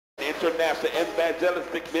International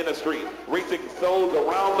Evangelistic Ministry, reaching souls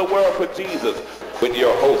around the world for Jesus, with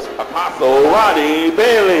your host, Apostle Ronnie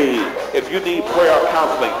Bailey. If you need prayer or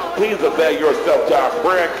counseling, please avail yourself to our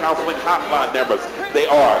prayer and counseling hotline numbers. They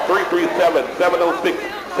are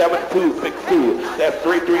 337-706-7262. That's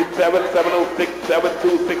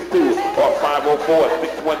 337-706-7262 or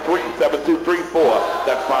 504-613-7234.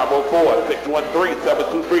 That's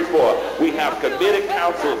 504-613-7234. We have committed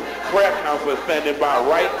counselors, prayer counselors standing by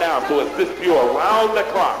right now to assist you around the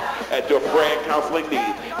clock at your prayer and counseling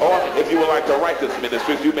needs. Or if you would like to write this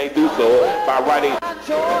ministry, you may do so by writing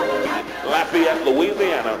Lafayette,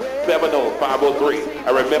 Louisiana 70503.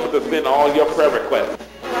 And remember to send all your prayer requests.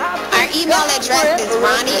 Our email address is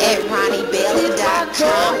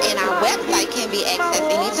ronnie@ronniebailey.com, and our website can be accessed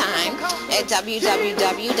anytime at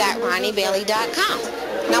www.ronniebailey.com.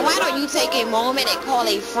 Now, why don't you take a moment and call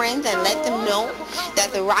a friend and let them know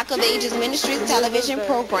that the Rock of Ages Ministries television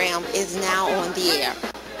program is now on the air.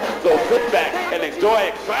 So sit back and enjoy an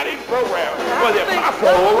exciting program for the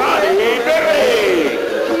Apostle Ronnie Bailey.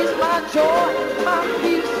 He's my joy, my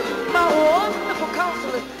peace, my wonderful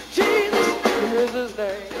counselor. Jesus is his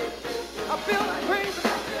name. I feel like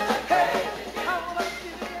praising. Hey, I want to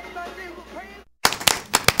see everybody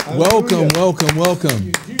praise. Welcome, welcome,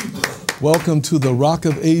 welcome. Welcome to the Rock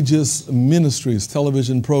of Ages Ministries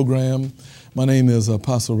television program. My name is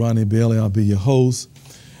Apostle Ronnie Bailey. I'll be your host.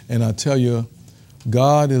 And I tell you,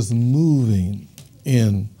 God is moving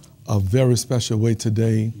in a very special way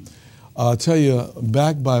today. I'll tell you,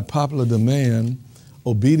 backed by popular demand,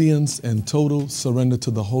 obedience and total surrender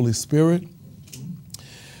to the Holy Spirit.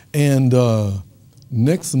 And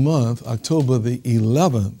next month, October the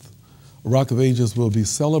 11th, Rock of Ages will be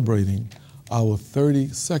celebrating our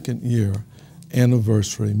 32nd year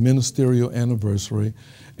anniversary, ministerial anniversary.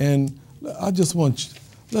 And I just want you,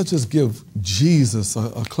 let's just give Jesus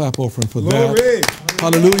a clap offering for that.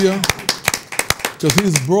 Hallelujah. Because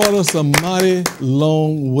he's brought us a mighty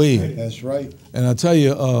long way. That's right. And I tell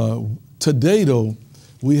you, today though,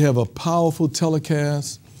 we have a powerful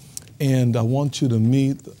telecast, and I want you to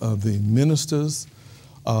meet the ministers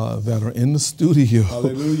that are in the studio.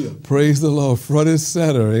 Hallelujah. Praise the Lord. Front and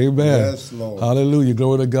center. Amen. Yes, Lord. Hallelujah.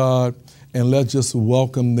 Glory to God. And let's just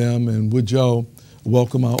welcome them. And would y'all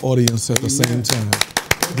welcome our audience at the same time?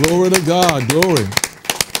 Glory to God. Glory.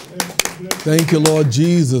 Thank you, Lord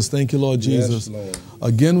Jesus. Thank you, Lord Jesus. Yes, Lord.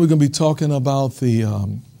 Again, we're going to be talking about the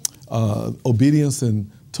obedience and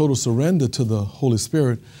total surrender to the Holy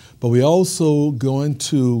Spirit. But we're also going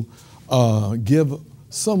to give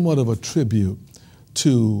somewhat of a tribute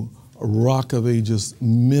to Rock of Ages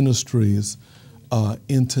Ministries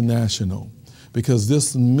International, because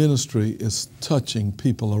this ministry is touching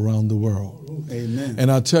people around the world. Amen. And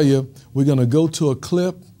I tell you, we're going to go to a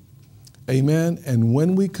clip, amen, and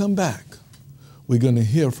when we come back, we're going to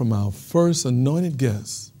hear from our first anointed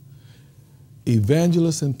guest,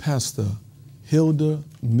 evangelist and pastor Hilda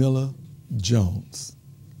Miller Jones.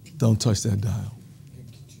 Don't touch that dial.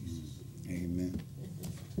 Amen.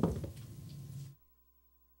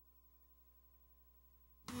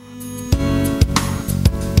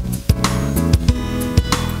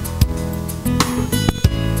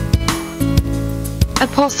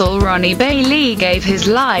 Apostle Ronnie Bailey gave his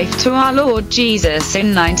life to our Lord Jesus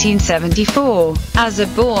in 1974. As a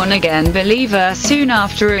born-again believer soon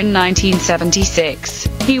after in 1976,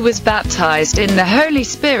 he was baptized in the Holy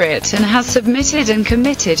Spirit and has submitted and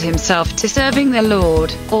committed himself to serving the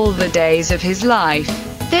Lord all the days of his life.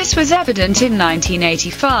 This was evident in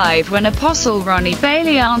 1985 when Apostle Ronnie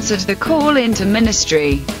Bailey answered the call into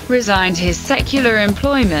ministry, resigned his secular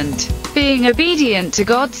employment, being obedient to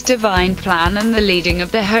God's divine plan and the leading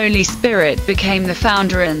of the Holy Spirit, became the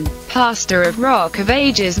founder and pastor of Rock of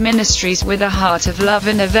Ages Ministries with a heart of love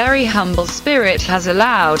and a very humble spirit, has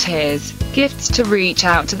allowed his gifts to reach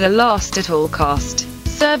out to the lost at all cost.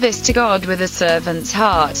 Service to God with a servant's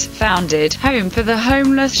heart, founded Home for the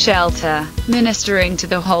Homeless Shelter, ministering to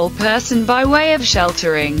the whole person by way of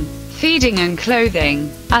sheltering, feeding and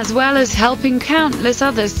clothing, as well as helping countless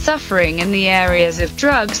others suffering in the areas of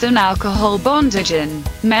drugs and alcohol bondage and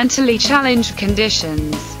mentally challenged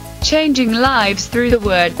conditions, changing lives through the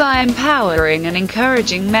Word by empowering and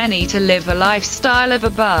encouraging many to live a lifestyle of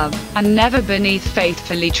above and never beneath,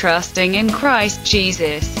 faithfully trusting in Christ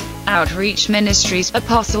Jesus. Outreach Ministries.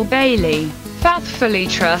 Apostle Bailey, faithfully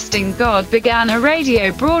trusting God, began a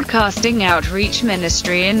radio broadcasting outreach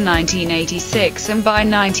ministry in 1986, and by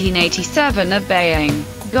 1987, obeying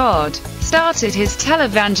God, started his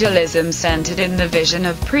televangelism centered in the vision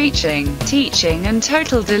of preaching, teaching and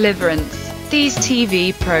total deliverance. these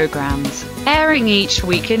TV programs, airing each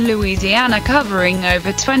week in Louisiana, covering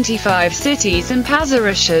over 25 cities and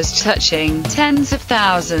parishes, touching tens of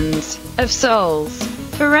thousands of souls,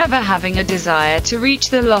 forever having a desire to reach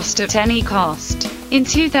the lost at any cost. In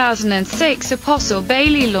 2006, Apostle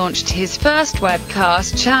Bailey launched his first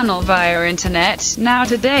webcast channel via internet. Now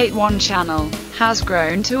to date, one channel has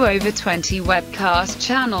grown to over 20 webcast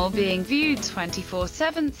channel being viewed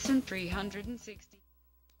 24/7 and 360.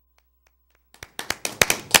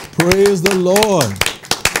 Praise the Lord.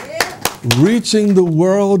 Reaching the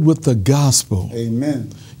world with the gospel.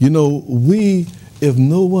 Amen. You know, we, if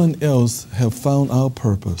no one else, have found our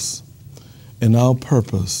purpose. And our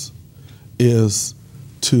purpose is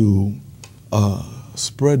to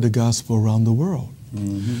spread the gospel around the world.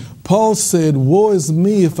 Paul said, woe is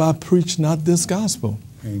me if I preach not this gospel.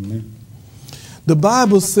 Amen. The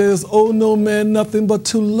Bible says, owe no man nothing but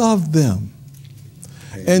to love them.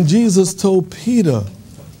 And Jesus told Peter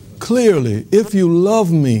clearly, if you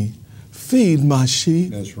love me, feed my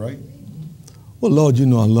sheep. That's right. Well, Lord, you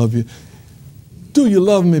know I love you. Do you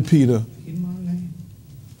love me, Peter? Feed my lamb.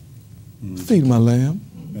 Feed my lamb.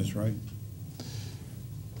 That's right.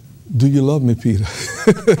 Do you love me, Peter?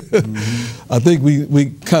 I think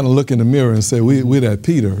we kind of look in the mirror and say, we're that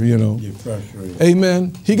Peter, you know. You're frustrated.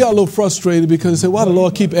 Amen. He got a little frustrated because he said, why the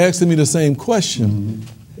Lord keep asking me the same question?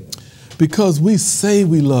 Because we say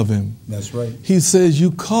we love him. That's right. He says,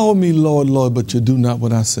 you call me Lord, Lord, but you do not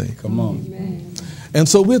what I say. Come on. Amen. And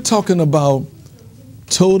so we're talking about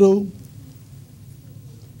total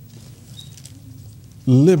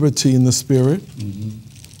liberty in the spirit.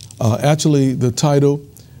 Actually, the title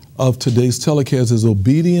of today's telecast is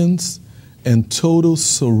Obedience and Total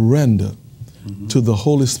Surrender to the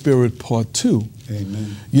Holy Spirit, Part 2.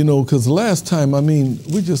 Amen. You know, because last time, I mean,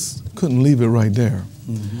 we just couldn't leave it right there.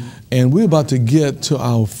 And we're about to get to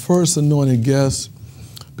our first anointed guest,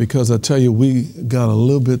 because I tell you, we got a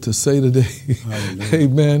little bit to say today.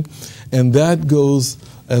 Amen. And that goes,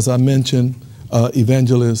 as I mentioned,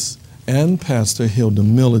 evangelist and pastor Hilda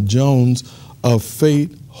Miller Jones of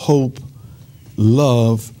Faith, Hope,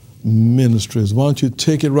 Love Ministries. Why don't you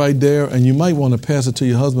take it right there, and you might want to pass it to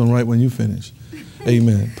your husband right when you finish.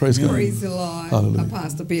 Amen. Praise God. Praise the Lord. Hallelujah.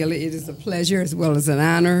 Apostle Bailey, it is a pleasure as well as an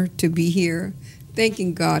honor to be here.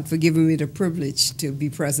 Thanking God for giving me the privilege to be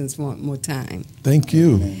present one more time. Thank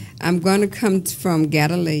you. I'm going to come from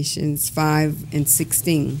Galatians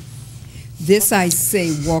 5:16. This I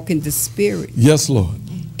say, walk in the Spirit, Yes, Lord.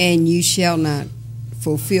 and you shall not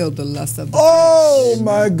fulfill the lust of the Oh,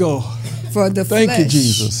 my God. flesh. For the Thank you, flesh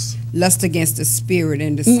Jesus. lust against the Spirit,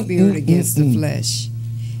 and the Spirit against the flesh.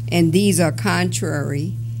 And these are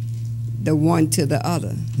contrary the one to the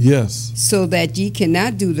other, Yes, so that ye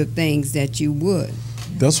cannot do the things that you would.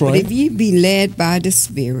 that's But right. if ye be led by the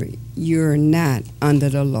Spirit, you're not under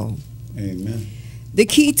the law. Amen. The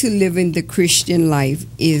key to living the Christian life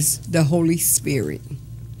is the Holy Spirit.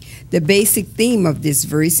 The basic theme of this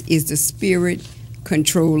verse is the Spirit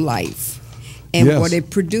control life and Yes. what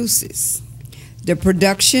it produces. The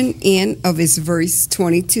production end of its verse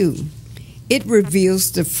 22. It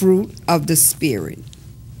reveals the fruit of the Spirit: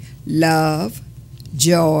 love,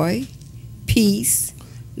 joy, peace,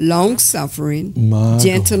 long-suffering, My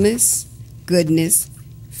gentleness, goodness,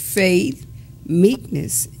 faith,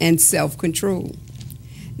 meekness, and self-control.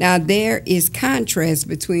 Now, there is contrast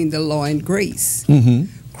between the law and grace.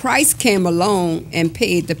 Christ came along and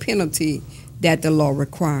paid the penalty that the law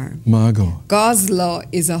required. My God. God's law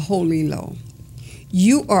is a holy law.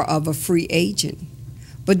 You are of a free agent.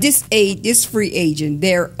 But this free agent,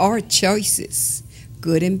 there are choices,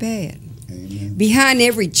 good and bad. Amen. Behind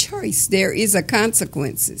every choice, there is a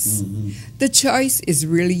consequences. The choice is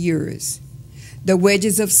really yours. The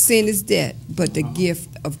wages of sin is death, but the gift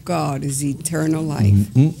of God is eternal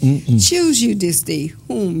life. Choose you this day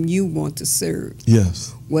whom you want to serve,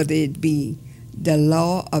 Yes. whether it be the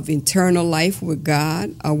law of eternal life with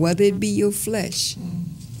God or whether it be your flesh.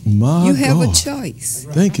 My You have God. a choice.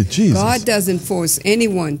 Thank you, Jesus. God doesn't force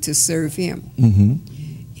anyone to serve him.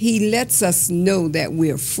 He lets us know that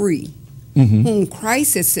we're free. Whom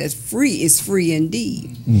Christ has said free is free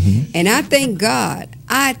indeed. And I thank God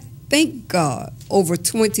over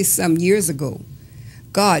 20-some years ago,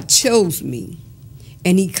 God chose me.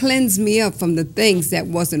 And he cleansed me up from the things that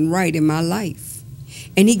wasn't right in my life.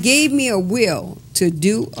 And he gave me a will to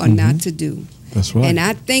do or not to do. That's right. And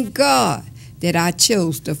I thank God that I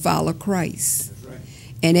chose to follow Christ.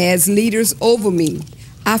 And as leaders over me,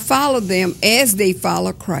 I follow them as they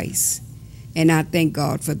follow Christ. And I thank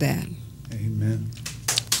God for that. Amen.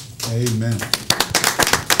 Amen.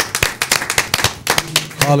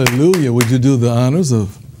 Hallelujah. Would you do the honors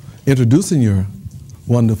of introducing your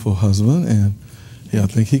wonderful husband, and yeah, I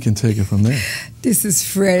think he can take it from there. This is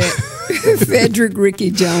Frederick Ricky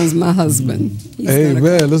Jones, my husband.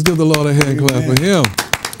 Amen. Let's give the Lord a hand clap for him.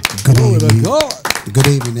 Good Glory to evening. God. Good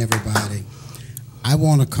evening, everybody. I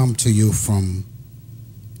want to come to you from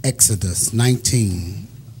Exodus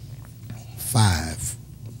 19:5,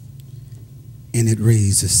 and it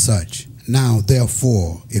reads as such: Now,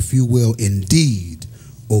 therefore, if you will indeed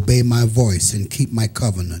obey my voice and keep my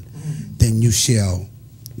covenant, then you shall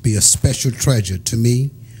be a special treasure to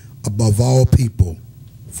me above all people,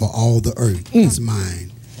 for all the earth is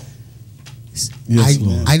mine. Yes,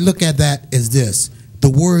 Lord. I look at that as this: the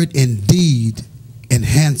word indeed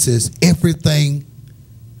enhances everything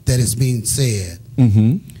that is being said.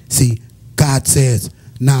 See, God says,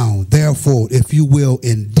 now, therefore, if you will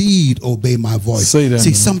indeed obey my voice. Say that.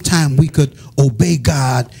 See, sometimes we could obey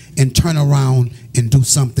God and turn around and do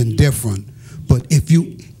something different. But if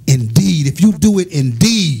you do it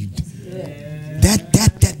indeed,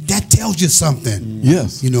 that tells you something.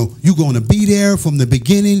 Yes. You know, you're going to be there from the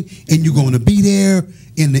beginning and you're going to be there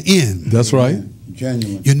in the end. That's right.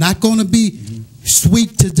 Genuine. You're not going to be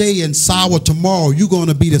sweet today and sour tomorrow. You're going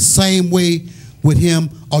to be the same way with him,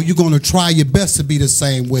 or you're going to try your best to be the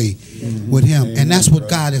same way with him. Amen. And that's what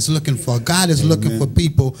God is looking for. God is looking for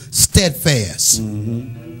people steadfast.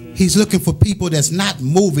 He's looking for people that's not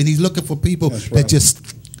moving. He's looking for people that just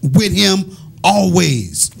with him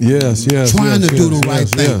always. Yes, Trying to do the right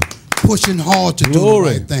yes, thing. yes. Pushing hard to do the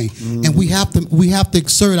right thing. And we have to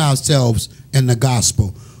exert ourselves in the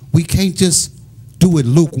gospel. We can't just do it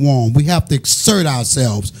lukewarm. We have to exert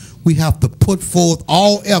ourselves. We have to put forth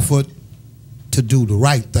all effort to do the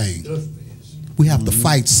right thing. We have to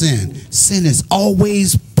fight sin. Sin is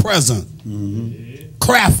always present,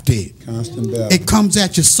 crafty. Constant battle. It comes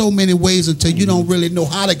at you so many ways until you don't really know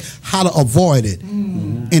how to avoid it.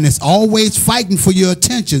 And it's always fighting for your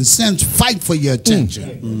attention. Sin's fight for your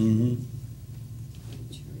attention.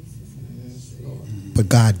 But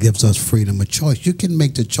God gives us freedom of choice. You can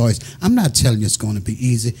make the choice. I'm not telling you it's going to be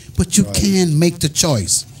easy, but you can make the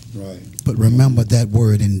choice. Right. But remember that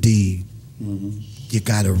word indeed. You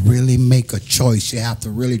got to really make a choice. You have to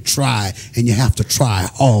really try, and you have to try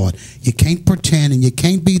hard. You can't pretend, and you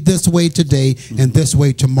can't be this way today and this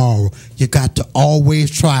way tomorrow. You got to always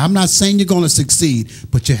try. I'm not saying you're going to succeed,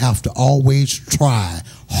 but you have to always try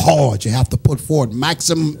hard. You have to put forward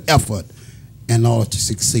maximum effort in order to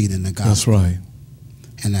succeed in the gospel. That's right.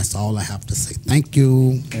 And that's all I have to say. Thank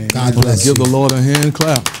you. Amen. God bless you. Give the Lord a hand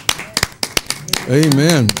clap.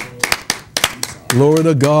 Amen. Glory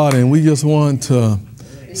to God. And we just want to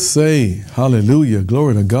say, hallelujah,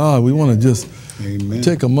 glory to God. We want to just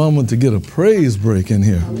take a moment to get a praise break in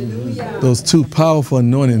here. Those two powerful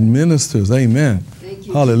anointed ministers. Amen.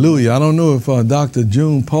 Hallelujah. I don't know if Dr.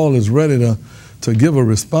 June Paul is ready to give a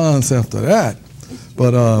response after that.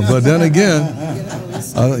 But then again,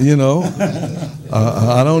 I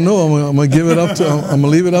don't know. I'm gonna give it up to. I'm gonna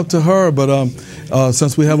leave it up to her. But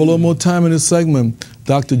since we have a little more time in this segment,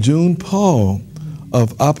 Dr. June Paul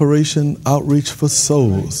of Operation Outreach for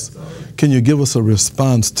Souls, can you give us a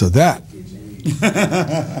response to that?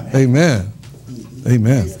 Amen.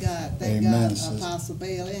 Amen. Praise God. Thank God, Apostle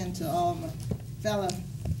Bailey, and to all my fellow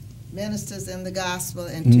ministers in the gospel,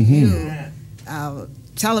 and to you, our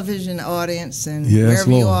television audience, and wherever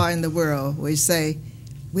you are in the world. We say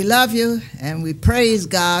we love you and we praise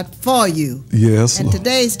God for you. Yes, and Lord.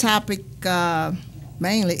 Today's topic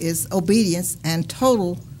mainly is obedience and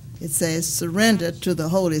total, it says, surrender to the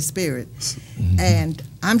Holy Spirit. And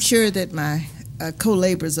I'm sure that my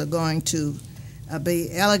co-laborers are going to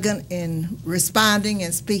be elegant in responding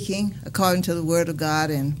and speaking according to the Word of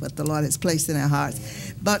God and what the Lord has placed in our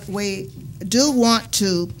hearts. But we do want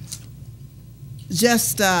to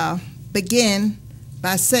just begin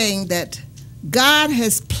by saying that God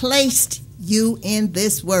has placed you in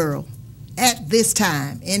this world at this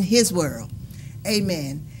time, in His world.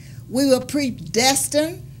 Amen. We were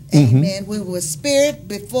predestined. Amen. We were spirit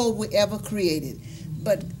before we ever created.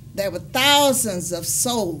 But there were thousands of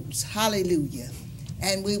souls. Hallelujah.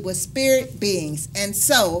 And we were spirit beings. And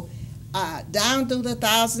so, down through the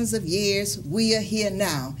thousands of years, we are here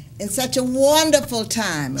now. In such a wonderful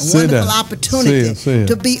time, a wonderful opportunity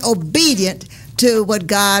to be obedient to what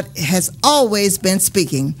God has always been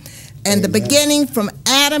speaking. And the beginning from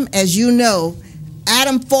Adam, as you know,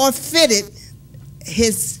 Adam forfeited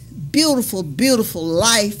his beautiful, beautiful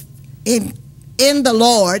life in the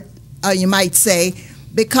Lord, you might say,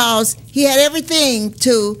 because he had everything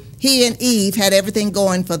he and Eve had everything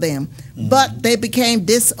going for them. But they became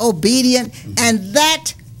disobedient, and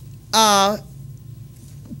that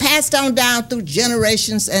passed on down through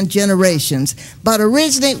generations and generations. But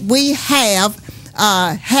originally we have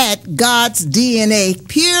had God's DNA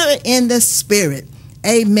pure in the spirit.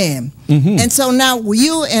 Amen. And so now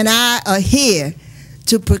you and I are here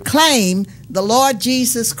to proclaim the Lord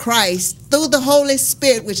Jesus Christ through the Holy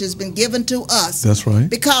Spirit, which has been given to us. That's right.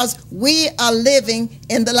 Because we are living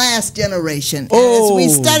in the last generation. Oh, and as we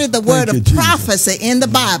study the word thank of you, Jesus. prophecy in the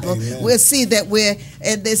Bible, Amen. we'll see that we're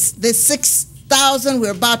at this 6,000.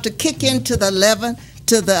 We're about to kick into the 11th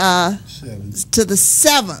to the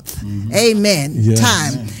 7th. Amen. Yes.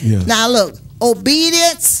 Time. Yes. Now look,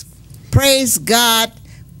 obedience, praise God,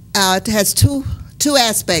 it has two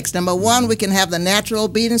aspects. Number one, we can have the natural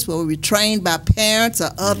obedience where we're trained by parents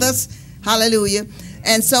or others. Hallelujah.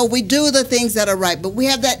 And so we do the things that are right. But we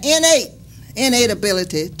have that innate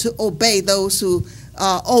ability to obey those who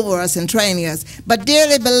are over us and training us. But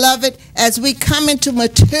dearly beloved, as we come into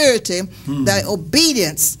maturity, the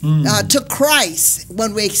obedience to Christ,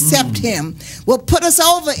 when we accept Him, will put us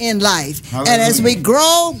over in life. Hallelujah. And as we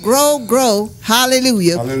grow,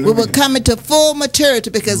 hallelujah, we will come into full maturity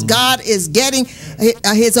because God is getting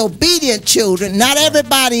His obedient children. Not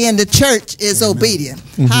everybody in the church is obedient.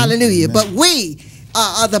 Hallelujah. But we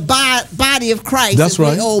are the body of Christ. That's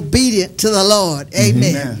right. We're obedient to the Lord.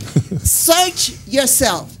 Amen. Amen. Search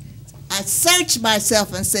yourself. I search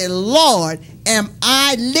myself and say, Lord, am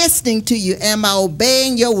I listening to you? Am I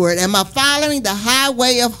obeying your word? Am I following the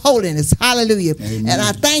highway of holiness? Hallelujah. Amen. And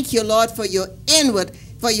I thank you, Lord, for your inward,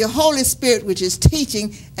 for your Holy Spirit, which is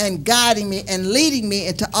teaching and guiding me and leading me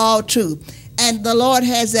into all truth. And the Lord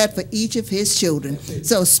has that for each of His children.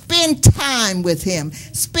 So spend time with Him.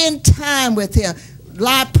 Spend time with Him.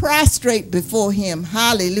 Lie prostrate before Him.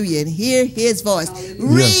 Hallelujah. And hear His voice.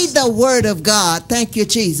 Read the Word of God. Thank you,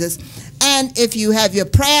 Jesus. And if you have your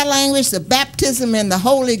prayer language, the baptism in the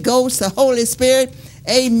Holy Ghost, the Holy Spirit,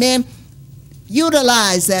 amen,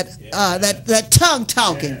 utilize that tongue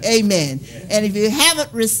talking. Amen. And if you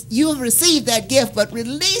haven't, you've received that gift, but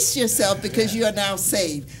release yourself because you are now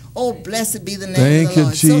saved. Oh, blessed be the name of the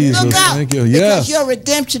Lord. Jesus. So look out, Thank you. because Yes. your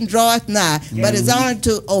redemption draweth nigh, but it's only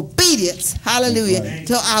to obedience, hallelujah,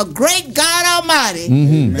 to our great God Almighty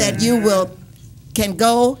that you can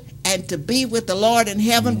go and to be with the Lord in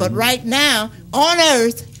heaven, but right now on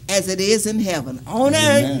earth as it is in heaven. On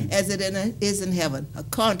earth as it is in heaven,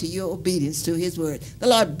 according to your obedience to His word. The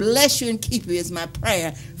Lord bless you and keep you is my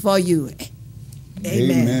prayer for you.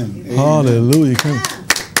 Amen. Amen. Hallelujah.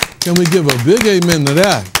 Can we give a big amen to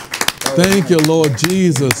that? Thank you, Lord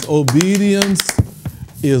Jesus. Obedience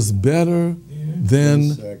is better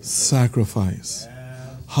than sacrifice.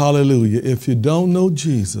 Hallelujah. If you don't know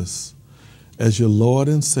Jesus as your Lord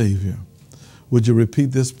and Savior, would you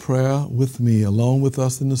repeat this prayer with me along with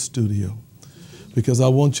us in the studio? Because I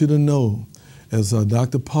want you to know, as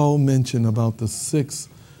Dr. Paul mentioned about the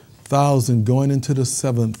 6,000 going into the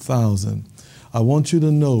 7,000, I want you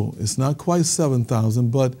to know it's not quite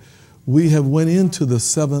 7,000, but we have went into the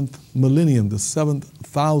 7th millennium, the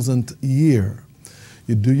 7,000th year.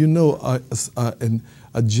 Do you know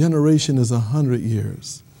a generation is 100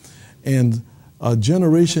 years, and a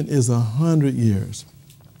generation is 100 years,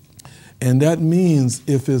 and that means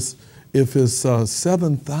if it's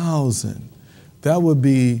 7,000, that would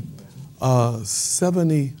be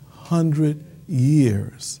 700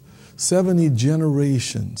 years, 70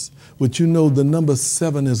 generations. Which you know the number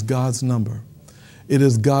 7 is God's number. It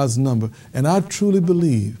is God's number. And I truly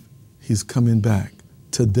believe He's coming back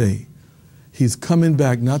today. He's coming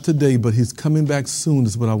back, not today, but He's coming back soon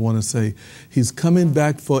is what I want to say. He's coming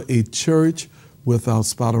back for a church without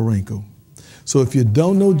spot or wrinkle. So if you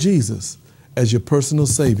don't know Jesus as your personal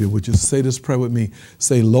Savior, would you say this prayer with me?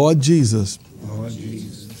 Say, Lord Jesus, Lord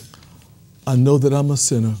Jesus, I know that I'm a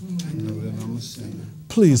sinner. I know that I'm a sinner.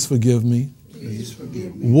 Please forgive me. Please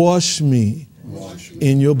forgive me. Wash me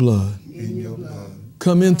in your blood. In your blood.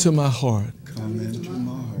 Come into my heart. Come into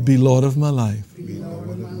my heart. Be Lord of my life. Be Lord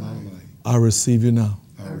of my life. I receive you now.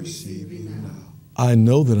 I receive you now. I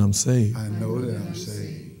know that I'm saved. I know that I'm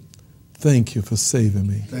saved. Thank you for saving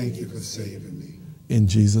me. Thank you for saving me. In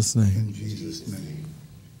Jesus' name. In Jesus' name.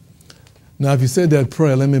 Now, if you said that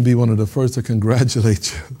prayer, let me be one of the first to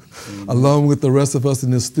congratulate you, along with the rest of us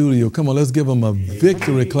in the studio. Come on, let's give them a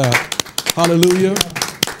victory clap. Hallelujah.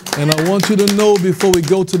 And I want you to know before we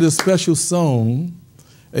go to this special song,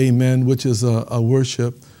 amen, which is a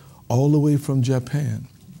worship all the way from Japan.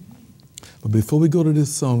 But before we go to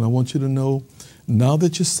this song, I want you to know, now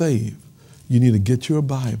that you're saved, you need to get you a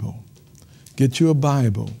Bible. Get you a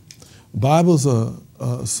Bible. Bibles are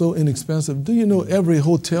so inexpensive. Do you know every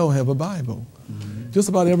hotel have a Bible? Just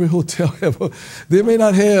about every hotel they may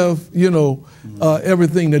not have,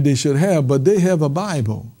 everything that they should have, but they have a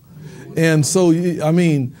Bible. And so,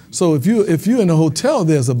 so if you're in a hotel,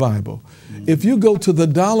 there's a Bible. If you go to the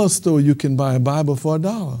dollar store, you can buy a Bible for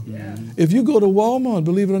 $1. Yeah. If you go to Walmart,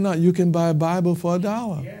 believe it or not, you can buy a Bible for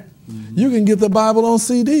 $1. Yeah. You can get the Bible on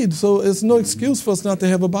CD, so it's no excuse for us not to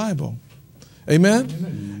have a Bible. Amen?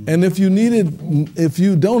 Amen. And if you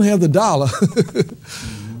don't have the dollar,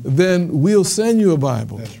 then we'll send you a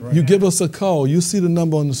Bible. That's right. You give us a call. You see the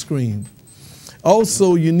number on the screen.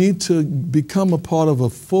 Also, you need to become a part of a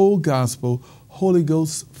full gospel, Holy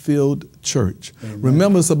Ghost-filled church. Amen.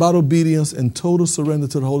 Remember, it's about obedience and total surrender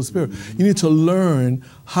to the Holy Spirit. Mm-hmm. You need to learn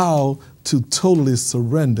how to totally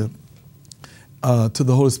surrender to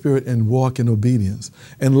the Holy Spirit and walk in obedience.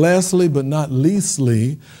 And lastly, but not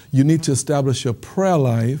leastly, you need to establish your prayer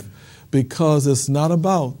life, because it's not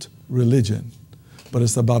about religion, but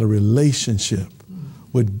it's about a relationship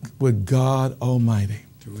with God Almighty.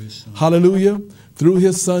 Hallelujah. Through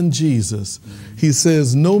his son Jesus. He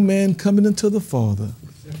says, no man coming into the Father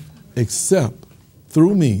except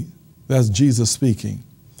through me. That's Jesus speaking.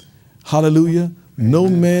 Hallelujah. No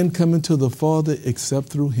man coming to the Father except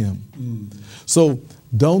through him. So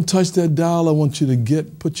don't touch that dial. I want you to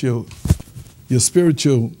put your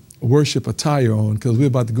spiritual worship attire on, because we're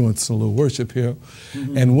about to go into some little worship here.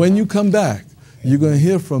 And when you come back, you're going to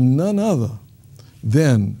hear from none other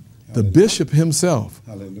than the bishop himself,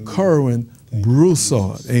 Kerwin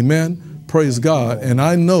Broussard. Amen. Praise God. And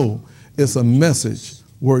I know it's a message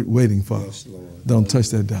worth waiting for. Don't touch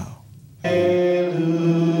that dial.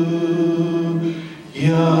 Hallelujah.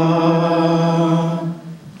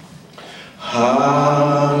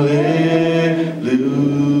 Hallelujah.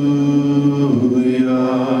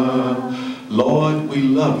 Lord, we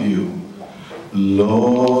love you.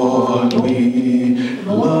 Lord, we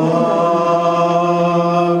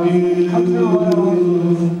love you.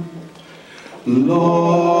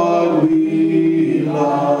 Lord, we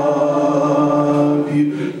love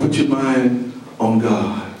you. Put your mind on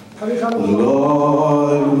God.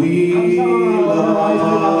 Lord, we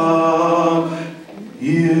love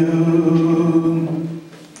you.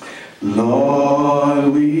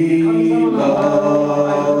 Lord, we love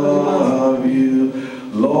you.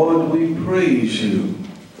 Lord, we praise you.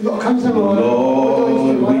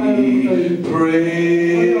 Lord, we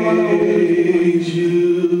praise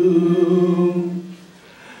you.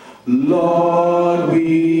 Lord,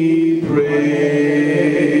 we praise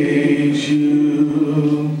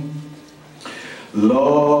you.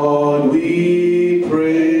 Lord, we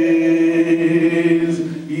praise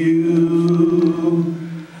you.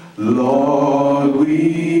 Lord,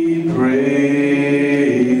 we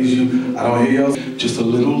praise you. I don't hear you. Just a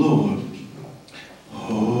little, Lord.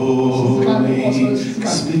 Holy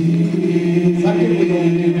Spirit,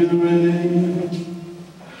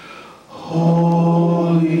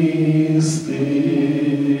 Holy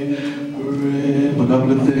Spirit. But now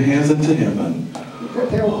lift their hands into heaven.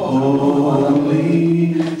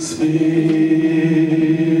 Holy Spirit,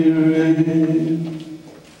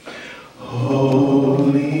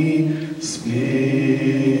 Holy Spirit.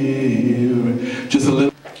 Just a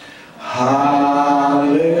little.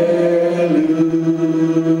 Hallelujah.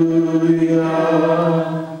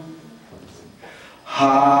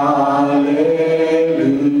 Hallelujah.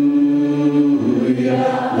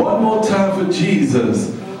 One more time for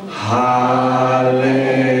Jesus. Hallelujah.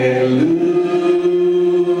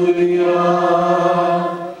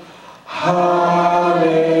 Hallelujah.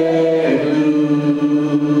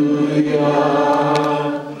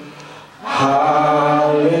 Hallelujah.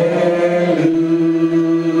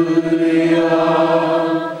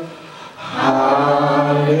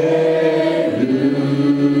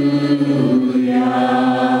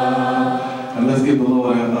 Hallelujah. And let's give the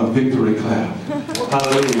Lord a victory clap.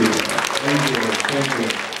 Hallelujah. Thank you. Thank you.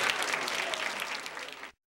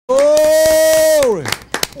 Glory.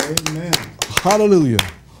 Amen. Hallelujah.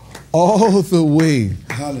 All the way.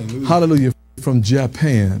 Hallelujah. Hallelujah. From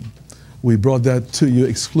Japan. We brought that to you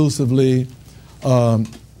exclusively.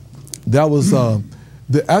 That was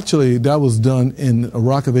actually that was done in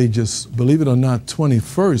Rock of Ages, believe it or not,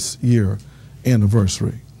 21st year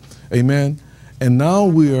anniversary. Amen. And now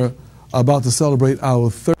we're about to celebrate our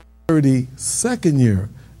 32nd year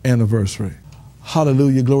anniversary.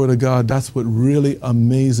 Hallelujah. Glory to God. That's what really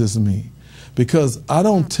amazes me, because I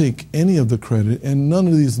don't take any of the credit, and none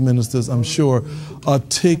of these ministers, I'm sure, are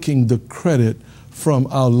taking the credit from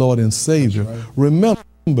our Lord and Savior. Right.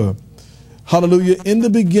 Remember, hallelujah, in the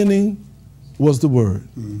beginning was the Word.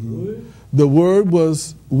 Mm-hmm. The Word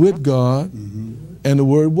was with God, mm-hmm. and the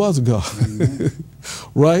Word was God.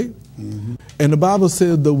 Right? And the Bible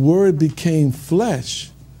said the Word became flesh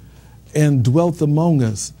and dwelt among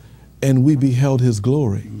us, and we beheld his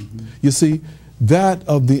glory. You see, that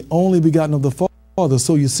of the only begotten of the Father.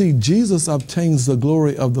 So you see, Jesus obtains the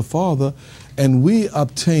glory of the Father, and we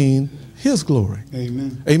obtain his glory.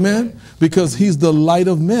 Amen. Amen? Because he's the light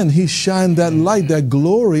of men. He shined that light, that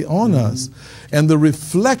glory on us. And the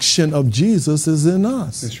reflection of Jesus is in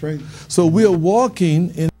us. That's right. So we are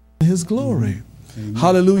walking in his glory.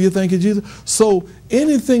 Hallelujah. Thank you, Jesus. So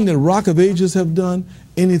anything that Rock of Ages have done,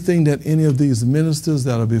 anything that any of these ministers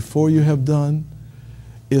that are before you have done,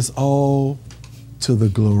 is all to the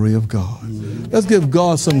glory of God. Let's give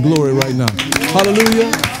God some glory right now.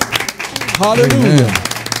 Hallelujah. Hallelujah.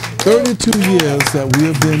 32 years that we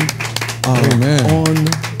have been on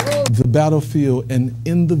the battlefield and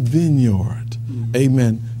in the vineyard.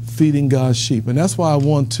 Amen. Feeding God's sheep. And that's why I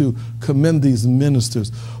want to commend these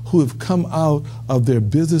ministers who have come out of their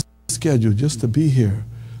busy schedule just to be here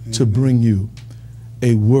to bring you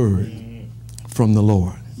a word from the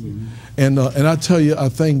Lord. And I tell you, I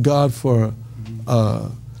thank God for,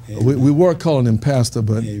 we were calling him pastor,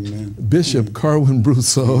 but Bishop Carwin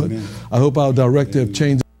Broussard. I hope our director have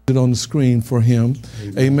changed it on the screen for him.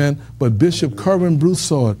 Amen. But Bishop Carwin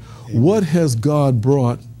Broussard, what has God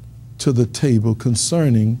brought to the table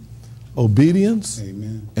concerning obedience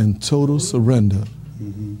and total surrender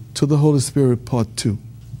to the Holy Spirit, part 2?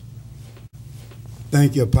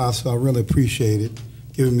 Thank you, Apostle. I really appreciate it,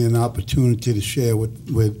 giving me an opportunity to share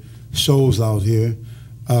with souls out here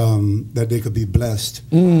that they could be blessed.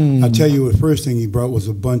 I tell you, the first thing he brought was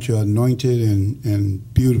a bunch of anointed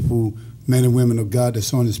and beautiful men and women of God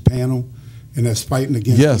that's on this panel and that's fighting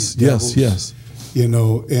against these devils. You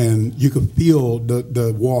know, and you could feel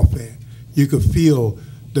the warfare. You could feel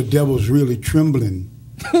the devil's really trembling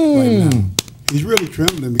right now. He's really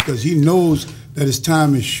trembling because he knows that his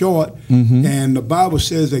time is short. And the Bible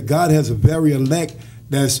says that God has a very elect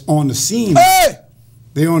that's on the scene.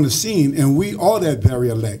 They're on the scene, and we are that very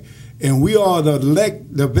elect. And we are the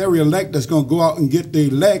elect, the very elect that's going to go out and get the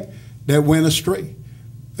elect that went astray.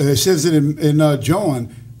 It says it in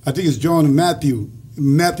John, I think it's John and Matthew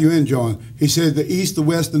and John. He says the east, the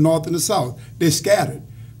west, the north, and the south. They're scattered.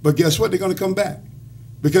 But guess what? They're going to come back.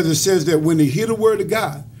 Because it says that when they hear the word of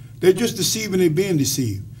God, they're just deceiving, they're being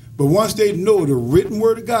deceived. But once they know the written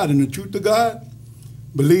word of God and the truth of God,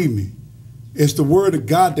 believe me, it's the word of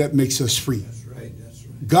God that makes us free. That's right.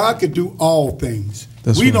 God can do all things.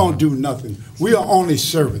 We don't do nothing. We are only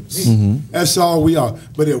servants. That's all we are.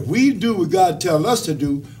 But if we do what God tells us to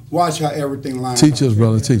do, watch how everything lines up. Teach us,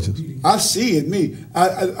 brother, teach us. I see it, me.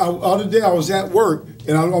 Other day I was at work,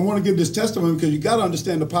 and I want to give this testimony because you got to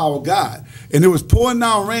understand the power of God. And it was pouring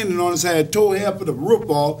down, raining on us. I had tore half of the roof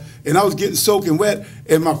off, and I was getting soaking wet.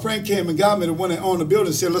 And my friend came and got me to one on the building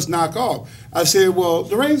and said, let's knock off. I said, well,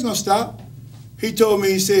 the rain's going to stop. He told me,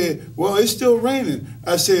 he said, well, it's still raining.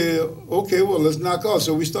 I said, okay, well, let's knock off.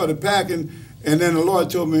 So we started packing, and then the Lord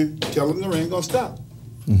told me, tell him the rain going to stop.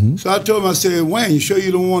 So I told him, I said, Wayne, you sure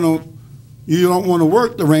you don't want to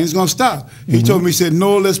work? The rain's going to stop. He told me, he said,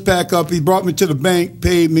 no, let's pack up. He brought me to the bank,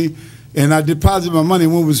 paid me, and I deposited my money.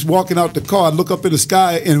 When we was walking out the car, I looked up in the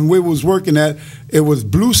sky, and where we was working at, it was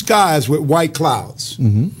blue skies with white clouds.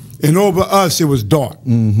 And over us, it was dark.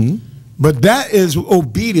 But that is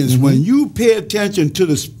obedience. When you pay attention to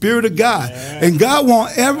the Spirit of God, and God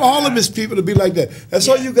wants all of his people to be like that. That's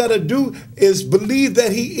all you got to do is believe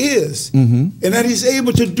that he is, and that he's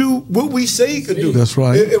able to do what we say he could do. That's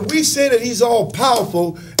right. If we say that he's all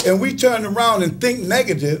powerful and we turn around and think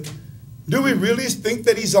negative, do we really think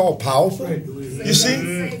that he's all powerful? You see,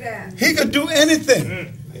 he could do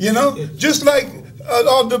anything. You know, just like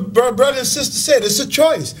all the brother and sister said, it's a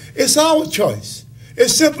choice. It's our choice.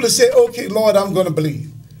 It's simple to say, okay, Lord, I'm going to believe.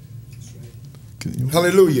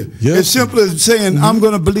 Hallelujah. Yes. It's simple as saying, I'm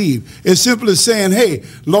going to believe. It's simple as saying, hey,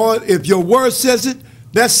 Lord, if your word says it,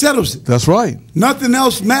 that settles it. That's right. Nothing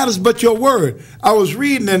else matters but your word. I was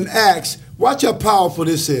reading in Acts. Watch how powerful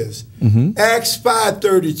this is. Acts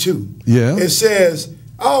 5:32. Yeah. It says,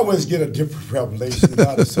 I always get a different revelation.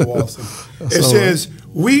 God is so awesome. It says,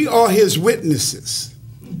 we are his witnesses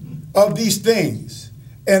of these things.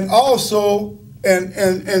 And also...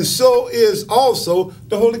 And so is also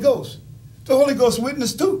the Holy Ghost. The Holy Ghost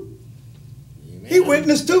witnessed too. He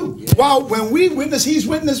witnessed too. While when we witness, he's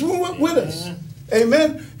witnessing with us.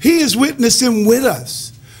 Amen. He is witnessing with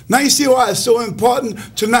us. Now you see why it's so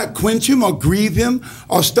important to not quench him or grieve him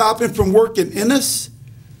or stop him from working in us.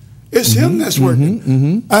 It's him that's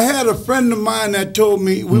working. I had a friend of mine that told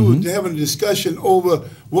me, we were having a discussion over,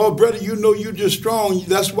 well, brother, you know you're just strong.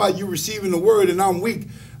 That's why you're receiving the word and I'm weak.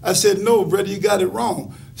 I said, no, brother, you got it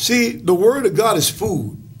wrong. See, the word of God is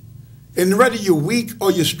food. And whether you're weak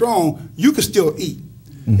or you're strong, you can still eat.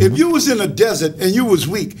 If you was in a desert and you was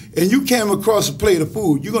weak and you came across a plate of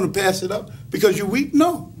food, you're going to pass it up because you're weak?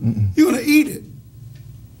 No. You're going to eat it.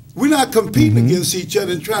 We're not competing against each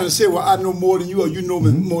other and trying to say, well, I know more than you or you know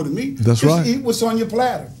more than me. That's Just right. eat what's on your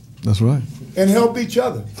platter. That's right. And help each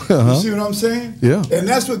other. You see what I'm saying? Yeah. And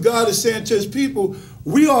that's what God is saying to his people.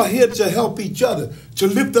 We are here to help each other, to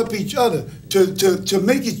lift up each other, to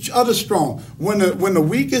make each other strong. When the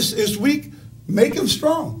weak is weak, make him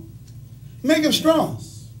strong. Make him strong.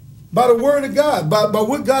 By the word of God, by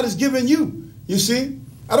what God has given you. You see?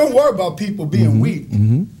 I don't worry about people being weak.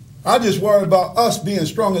 I just worry about us being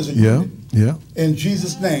strong as a unit. Yeah. In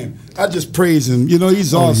Jesus' name. I just praise him. You know,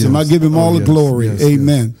 he's awesome. Yes. I give him all the glory.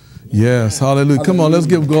 Amen. Yes. Hallelujah. Come on, let's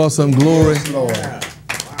give God some glory. Yes, Lord.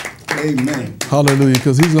 Amen. Hallelujah.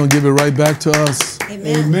 Because he's going to give it right back to us.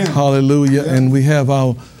 Amen. Hallelujah. Yeah. And we have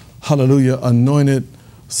our, hallelujah, anointed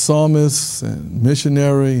psalmist and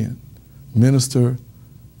missionary and minister,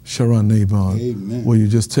 Sharon Nabon. Amen. Will you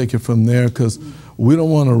just take it from there? Because we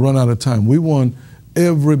don't want to run out of time. We want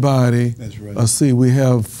everybody. That's right. See, we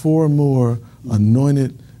have 4 more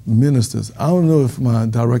anointed ministers. I don't know if my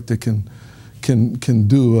director can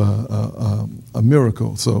do a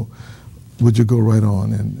miracle. So would you go right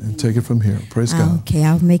on and take it from here? Praise God. Okay,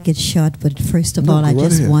 I'll make it short. But first of all, I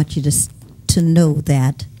just want you to know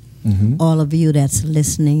that all of you that's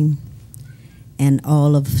listening and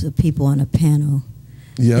all of the people on the panel,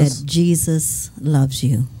 that Jesus loves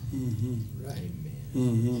you.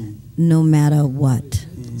 No matter what.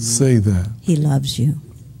 Say that. He loves you.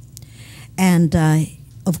 And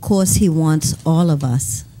of course, he wants all of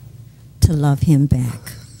us to love him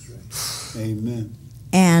back. Amen.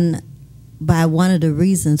 And by one of the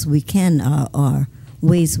reasons we can, or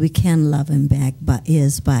ways we can love him back,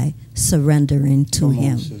 is by surrendering to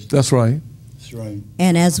him. That's right. That's right.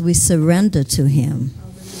 And as we surrender to him,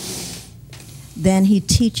 then he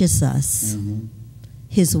teaches us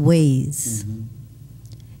his ways.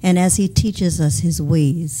 And as he teaches us his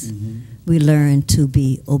ways, we learn to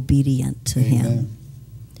be obedient to him.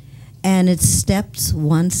 And it's steps,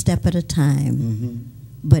 one step at a time.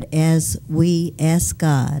 But as we ask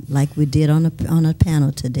God, like we did on a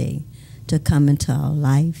panel today, to come into our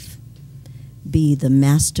life, be the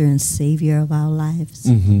master and savior of our lives,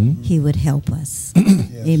 he would help us.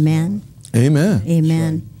 Yes. Amen? Amen.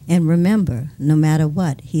 Amen. Right. And remember, no matter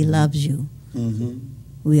what, he loves you.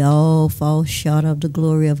 We all fall short of the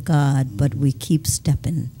glory of God, but we keep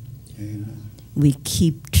stepping. Amen. We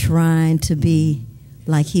keep trying to be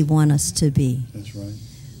like he wants us to be. That's right.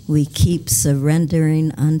 We keep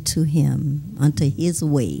surrendering unto him, unto his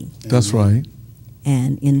way. That's right.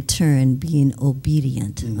 And in turn, being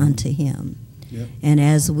obedient unto him. Yep. And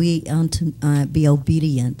as we be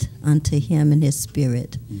obedient unto him and his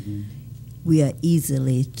spirit, we are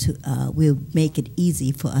we'll make it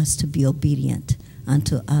easy for us to be obedient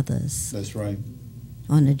unto others. That's right.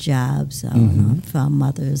 On the jobs, for our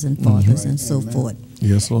mothers and fathers and so forth.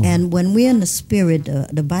 Yes, Lord. And when we're in the spirit,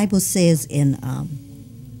 the Bible says in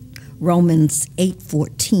Romans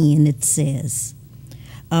 8:14, it says,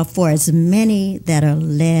 for as many that are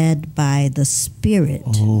led by the Spirit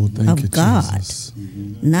of God, Jesus.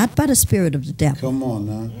 Not by the spirit of the devil. Come on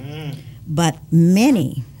now. But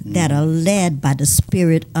many that are led by the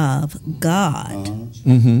Spirit of God,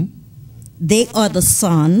 they are the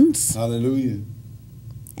sons. Hallelujah.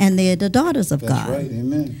 And they're the daughters of God. That's right.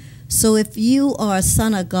 Amen. So if you are a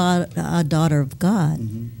son of God, a daughter of God,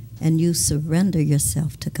 and you surrender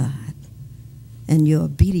yourself to God, and you're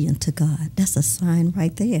obedient to God, that's a sign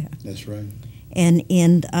right there. That's right. And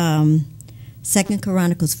in 2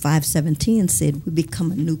 Chronicles 5:17 said, we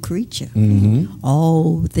become a new creature.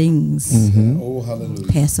 All things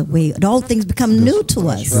pass away. All things become new to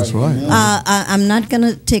us. That's right. I'm not going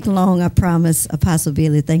to take long, I promise, Apostle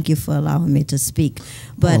Bailey. Thank you for allowing me to speak.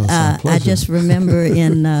 But I just remember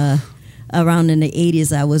around in the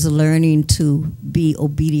 80s, I was learning to be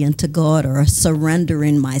obedient to God, or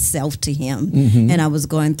surrendering myself to him. And I was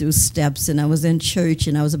going through steps, and I was in church,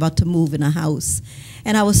 and I was about to move in a house.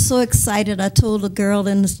 And I was so excited. I told a girl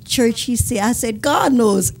in the church, I said, God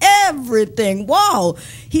knows everything. Wow.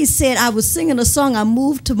 He said, I was singing a song. I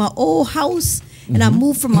moved to my old house, and I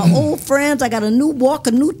moved from my old friends. I got a new walk,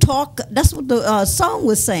 a new talk. That's what the song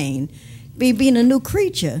was saying, being a new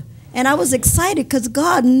creature. And I was excited because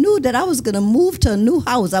God knew that I was going to move to a new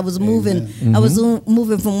house. I was moving. I was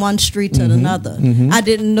moving from one street to another. I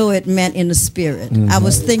didn't know it meant in the spirit. I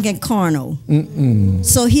was thinking carnal.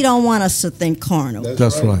 So He don't want us to think carnal.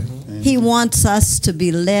 That's right. He wants us to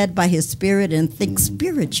be led by His Spirit and think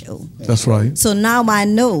spiritual. That's right. So now I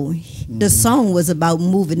know the song was about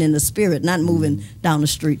moving in the spirit, not moving down the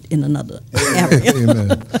street in another area.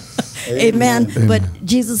 Amen. Amen. But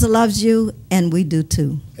Jesus loves you, and we do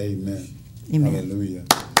too. Amen. Amen. Hallelujah.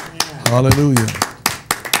 Hallelujah.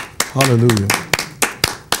 Hallelujah.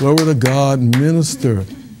 Glory to God, Minister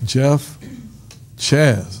Jeff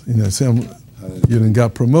Chaz. You know, Sam, you done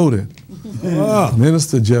got promoted.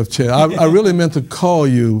 Minister Jeff Chaz. I really meant to call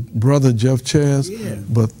you Brother Jeff Chaz,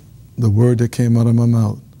 but the word that came out of my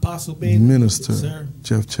mouth, Apostle Bailey, Minister sir.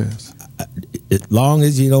 Jeff Chaz. As long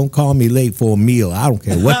as you don't call me late for a meal, I don't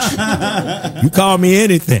care what you call me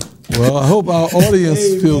anything. Well, I hope our audience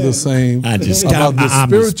feel the same about the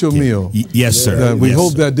spiritual meal. Yes, sir. That we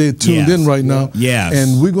hope that they tuned in right now. Yes.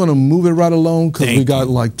 And we're going to move it right along because we got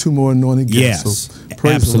like 2 more anointed guests. Yes, so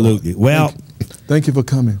praise absolutely. the Lord. Well, thank you for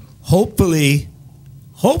coming. Hopefully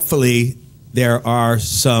there are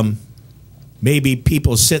some maybe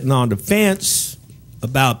people sitting on the fence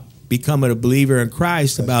about becoming a believer in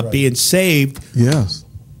Christ, about being saved. Yes.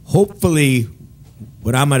 Hopefully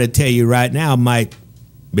what I'm going to tell you right now might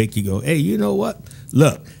make you go, hey, you know what?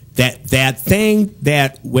 Look, that thing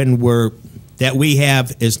that we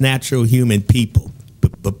have as natural human people,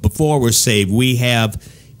 but before we're saved, we have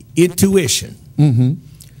intuition,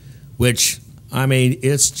 which, I mean,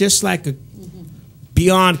 it's just like a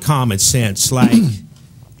beyond common sense. Like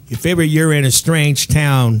if ever you're in a strange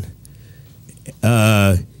town,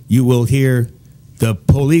 you will hear the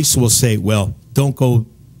police will say, well, don't go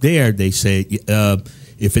there. They say,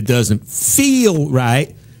 if it doesn't feel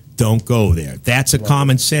right, don't go there. That's a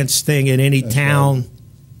common sense thing in any town,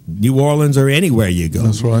 New Orleans or anywhere you go.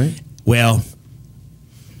 That's right. Well,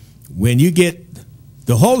 when you get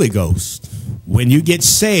the Holy Ghost, when you get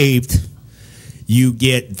saved, you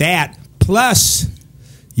get that, plus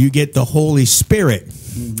you get the Holy Spirit.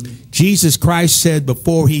 Jesus Christ said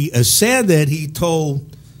before He ascended, He told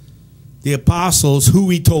the apostles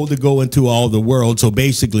who He told to go into all the world. So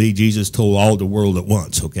basically, Jesus told all the world at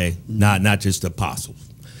once, okay? Not just the apostles.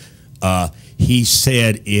 He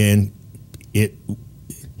said He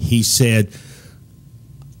said,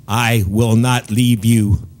 I will not leave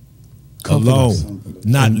you alone,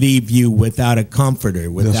 not leave you without a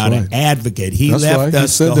comforter, without an advocate. He left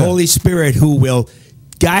us the Holy Spirit who will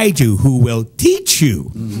guide you, who will teach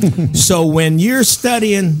you. So when you're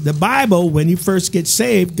studying the Bible, when you first get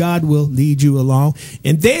saved, God will lead you along.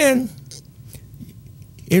 And then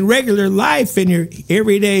in regular life, in your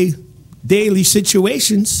everyday daily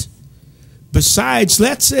situations, besides,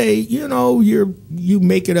 let's say, you know, you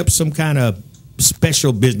making up some kind of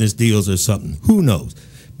special business deals or something. Who knows?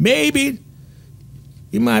 Maybe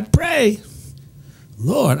you might pray,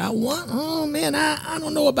 Lord, I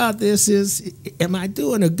don't know about this. Am I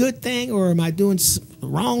doing a good thing or am I doing the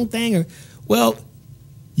wrong thing? Well,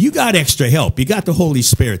 you got extra help. You got the Holy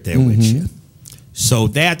Spirit there with you. So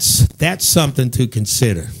that's something to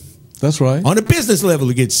consider. That's right. On a business level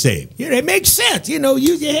to get saved. You know, it makes sense. You know,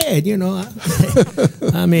 use your head, you know.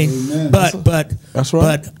 I mean, Amen. but that's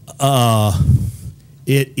right. But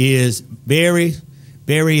it is very,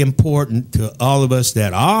 very important to all of us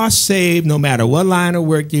that are saved, no matter what line of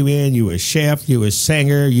work you're in. You a chef, you a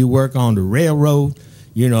singer, you work on the railroad,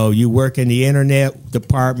 you know, you work in the internet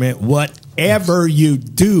department, whatever you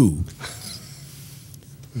do,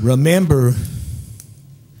 remember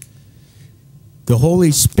the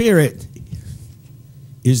Holy Spirit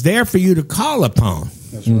is there for you to call upon.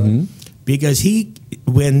 That's right. Because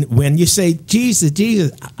when you say, Jesus,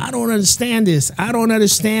 I don't understand this. I don't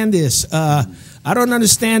understand this. I don't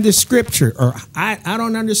understand this scripture, or I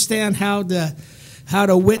don't understand how to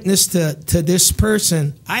witness to this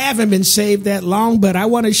person. I haven't been saved that long, but I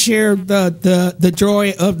want to share the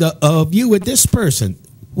joy of you with this person.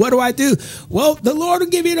 What do I do? Well, the Lord will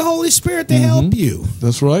give you the Holy Spirit to help you.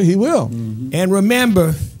 That's right. He will. And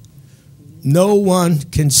remember, no one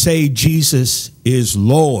can say Jesus is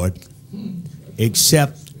Lord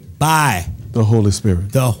except by the Holy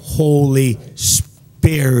Spirit. The Holy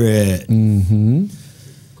Spirit. Amen.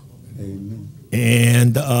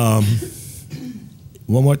 And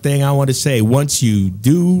one more thing I want to say. Once you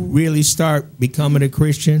do really start becoming a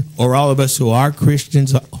Christian, or all of us who are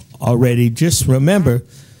Christians already, just remember,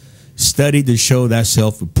 study to show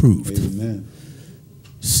thyself approved. Amen.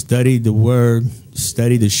 Study the word,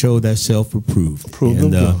 study to show thyself approved. Approved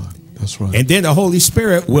of God. That's right. And then the Holy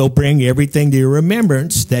Spirit will bring everything to your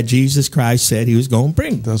remembrance that Jesus Christ said he was going to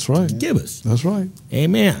bring. That's right. Give us. That's right.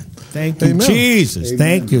 Amen. Thank you, Amen. Jesus. Amen.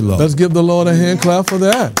 Thank you, Lord. Let's give the Lord a hand clap for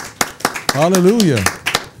that. Hallelujah.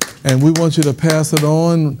 And we want you to pass it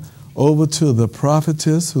on over to the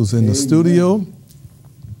prophetess who's in the studio.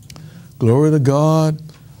 Glory to God.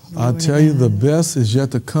 I tell you, the best is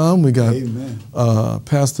yet to come. We got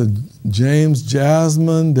Pastor James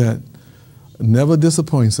Jasmine that never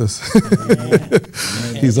disappoints us.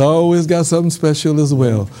 He's always got something special as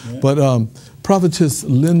well. But Prophetess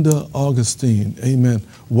Linda Augustine, amen.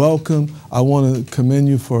 Welcome. I want to commend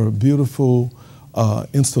you for a beautiful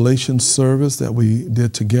installation service that we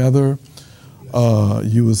did together.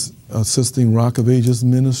 You was assisting Rock of Ages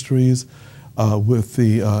Ministries with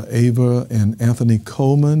the Ava and Anthony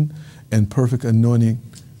Coleman and Perfect Anointing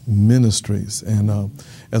Ministries. And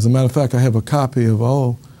as a matter of fact, I have a copy of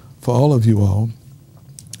for all of you all.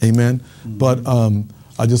 Amen. But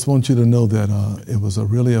I just want you to know that it was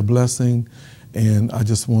really a blessing. And I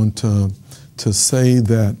just want to say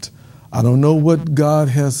that I don't know what God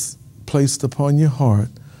has placed upon your heart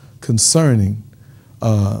concerning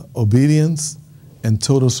obedience and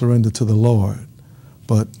total surrender to the Lord.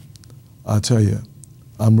 But I tell you,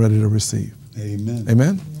 I'm ready to receive. Amen.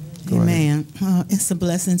 Amen? Amen. It's a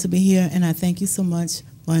blessing to be here, and I thank you so much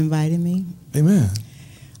for inviting me. Amen.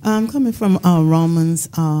 I'm coming from Romans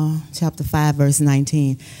chapter 5, verse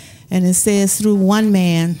 19. And it says, through one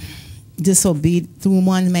man's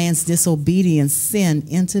disobedience, sin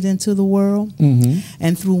entered into the world.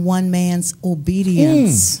 And through one man's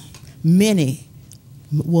obedience, many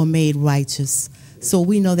were made righteous. So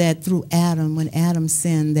we know that through Adam, when Adam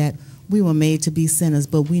sinned, that we were made to be sinners.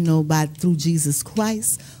 But we know through Jesus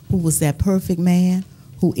Christ, who was that perfect man,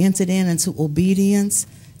 who entered into obedience,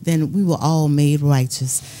 then we were all made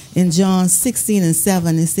righteous. In John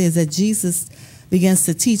 16:7, it says that Jesus begins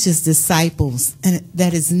to teach his disciples, and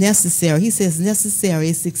that is necessary. He says, necessary,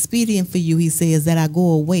 it's expedient for you, he says, that I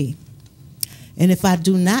go away. And if I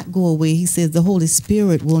do not go away, he says, the Holy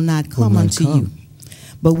Spirit will not come unto you.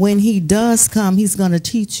 But when he does come, he's going to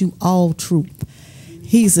teach you all truth.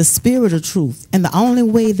 He's the Spirit of truth. And the only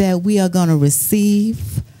way that we are going to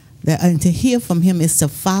receive and to hear from him is to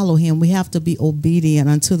follow him. We have to be obedient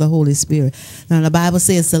unto the Holy Spirit. Now, the Bible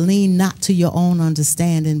says to lean not to your own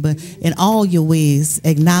understanding, but in all your ways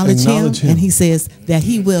acknowledge him. And he says that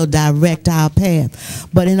he will direct our path.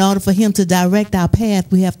 But in order for him to direct our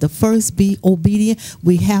path, we have to first be obedient.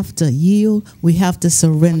 We have to yield. We have to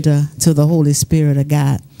surrender to the Holy Spirit of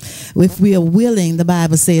God. If we are willing, the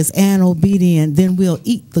Bible says, and obedient, then we'll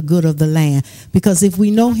eat the good of the land. Because if we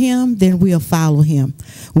know him, then we'll follow him.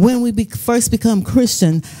 When we first become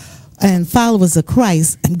Christian and followers of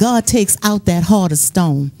Christ, God takes out that heart of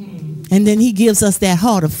stone. And then he gives us that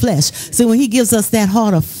heart of flesh. So when he gives us that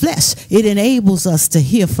heart of flesh, it enables us to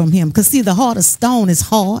hear from him. Because see, the heart of stone is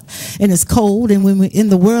hard and it's cold. And when we're in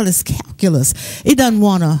the world, it's calculus. It doesn't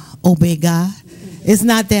want to obey God. It's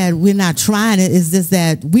not that we're not trying it. It's just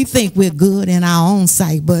that we think we're good in our own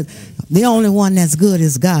sight, but the only one that's good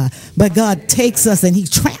is God. But God takes us and he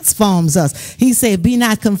transforms us. He said, be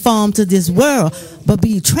not conformed to this world, but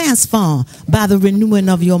be transformed by the renewing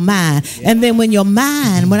of your mind. And then when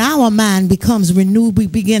our mind becomes renewed, we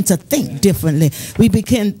begin to think differently. We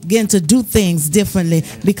begin to do things differently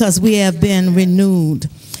because we have been renewed.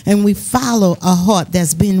 And we follow a heart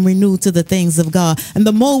that's been renewed to the things of God. And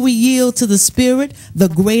the more we yield to the Spirit, the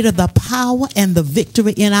greater the power and the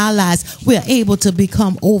victory in our lives. We're able to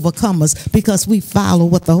become overcomers because we follow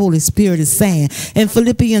what the Holy Spirit is saying. In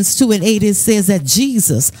Philippians 2:8, it says that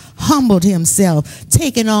Jesus humbled himself,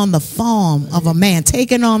 taking on the form of a man,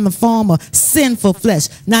 taking on the form of sinful flesh.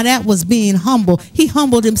 Now that was being humble. He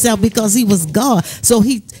humbled himself because he was God. So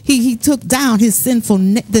he took down his sinful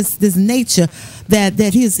this nature,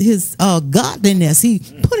 that his godliness, he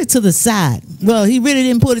put it to the side. Well, he really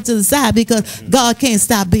didn't put it to the side because God can't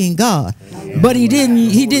stop being God. But he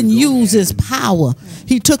didn't use his power.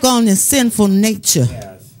 He took on this sinful nature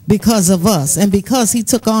because of us. And because he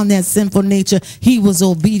took on that sinful nature, he was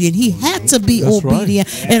obedient. He had to be obedient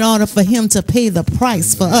in order for him to pay the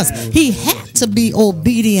price for us. He had to be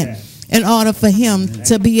obedient in order for him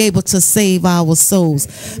to be able to save our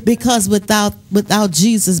souls. Because without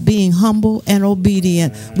Jesus being humble and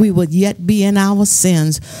obedient, we would yet be in our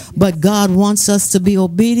sins. But God wants us to be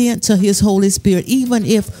obedient to his Holy Spirit. Even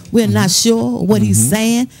if we're not sure what he's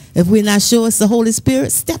saying, if we're not sure it's the Holy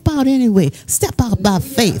Spirit, step out anyway. Step out by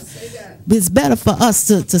faith. It's better for us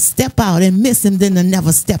to step out and miss him than to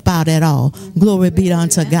never step out at all. Glory be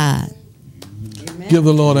unto God. Give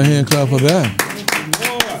the Lord a hand clap for that.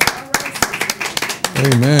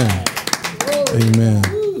 Amen.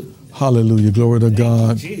 Amen. Hallelujah. Glory to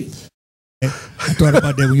God. I thought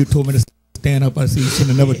about that when you told me to stand up. I said, you should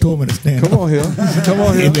have never told me to stand up. Come on here. Come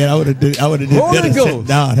on here. Amen. I would have did better sit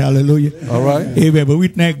down. Hallelujah. All right. Amen. But we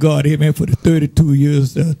thank God, amen, for the 32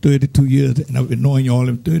 years, and I've been knowing you all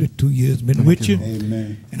in 32 years, been with you.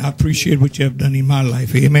 Amen. And I appreciate what you have done in my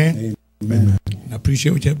life. Amen. Amen. And I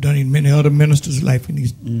appreciate what you have done in many other ministers' life in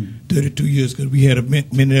these 32 years, because we had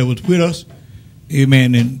many that was with us.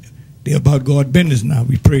 Amen. And they're about God's business now.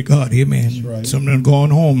 We pray God. Amen. That's right. Some of them going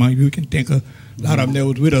home. You can think a lot of them that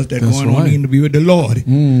was with us that going on in to be with the Lord.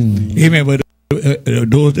 Amen. But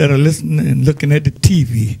those that are listening and looking at the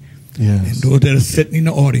TV, and those that are sitting in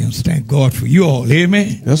the audience, thank God for you all.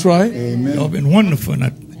 Amen. That's right. Amen. Y'all been wonderful. Now,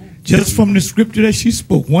 just from the scripture that she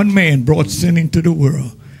spoke, one man brought sin into the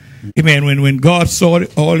world. Amen. When God saw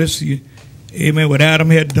all this, amen, what Adam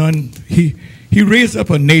had done, he raised up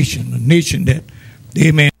a nation that,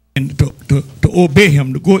 amen, to obey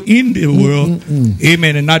him, to go in the world,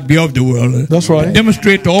 amen, and not be of the world. That's right. To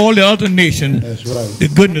demonstrate to all the other nations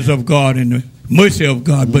the goodness of God and the mercy of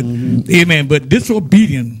God. But, amen, but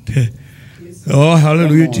disobedient. Oh,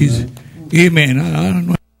 hallelujah, Jesus. Amen. I don't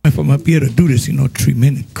know if I'm up here to do this, 3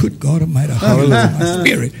 minutes. Good God Almighty, hallelujah, my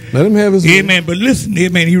spirit. Let him have his amen. But listen,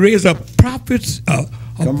 amen, he raised up prophets,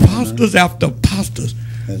 apostles after apostles.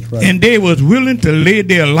 Right. And they was willing to lay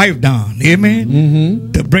their life down,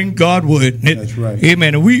 amen, to bring God's word. That's right.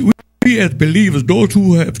 Amen. And we as believers, those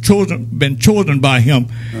who have been chosen by him,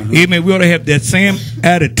 amen, we ought to have that same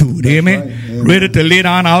attitude, amen, ready to lay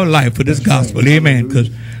down our life for this gospel, amen. Because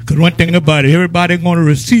one thing about it, everybody going to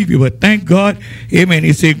receive you, but thank God, amen,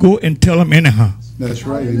 he said, go and tell them anyhow. That's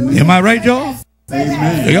right. Amen. Am I right, y'all?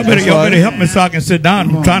 Amen. Y'all better help me so I can sit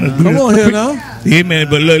down. I'm trying to do this. Come on here now. Amen.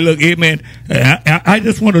 But look, amen. I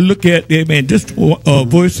just want to look at, amen, just a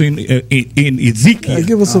verse in Ezekiel.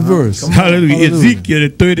 Give us a verse. Hallelujah. Ezekiel, the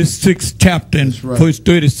 36th chapter, and verse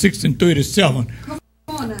 36 and 37.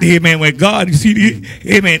 Amen. When God, you see,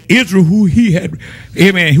 amen, Israel, who he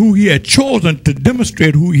had chosen to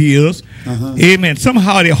demonstrate who he is, amen,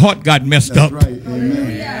 somehow their heart got messed up. Right.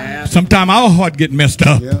 Amen. Sometimes our heart get messed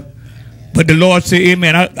up. Yeah. But the Lord said,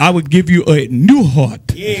 amen, I would give you a new heart.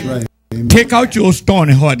 Right. Take out your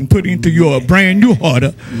stony heart and put it into your brand new heart,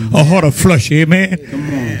 a heart of flesh. Amen.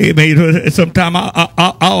 Amen. Sometimes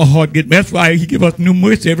our heart gets messed. That's why he give us new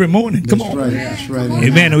mercy every morning. Come on. Right. That's right.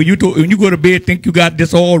 Amen. When you go to bed, think you got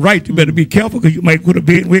this all right, you better be careful, because you might go to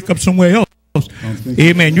bed and wake up somewhere else.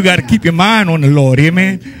 Amen. You got to keep your mind on the Lord.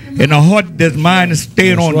 Amen. And a heart that's mind is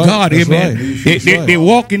staying on God. Amen. They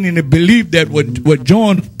walking in the belief that what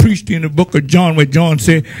John preached in the book of John, where John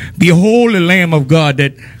said, behold the Lamb of God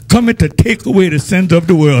that cometh to take away the sins of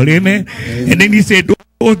the world. Amen. And then he said,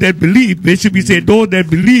 those that believe, Bishop, he said, those that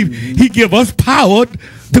believe, he give us power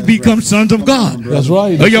to become sons of God. That's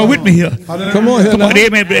right. Are y'all with me here? Come on here. Come on,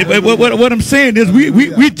 amen. What I'm saying is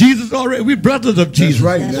we Jesus already. We brothers of Jesus.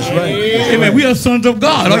 That's right. That's right. Amen. We are sons of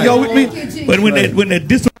God. Are y'all with me? But when that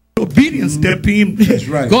disobedience step in,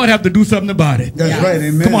 God have to do something about it. That's right.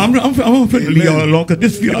 Amen. Come on, I'm finna leave y'all alone,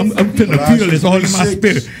 because I'm finna feel this all in my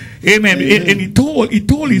spirit. Amen. And he told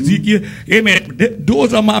Ezekiel, amen,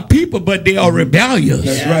 those are my people, but they are rebellious.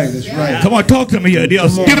 That's right. That's right. Come on, talk to me here. They are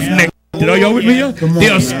stiff-necked. Are y'all with me here? They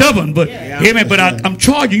are stubborn, but amen. But I'm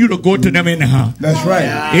charging you to go to them anyhow. That's right.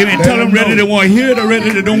 Amen. Tell them whether they want to hear it or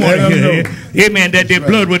whether they don't want to hear it. Amen. That their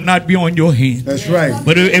blood would not be on your hand. That's right.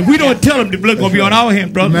 But if we don't tell them, the blood gonna be on our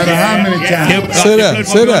hand, brother. No matter how many times. Say that.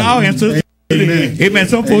 Say that. Amen.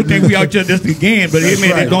 Some folks think we out just to gain, but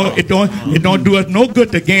amen. It don't do us no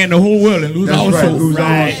good to gain the whole world and lose our soul.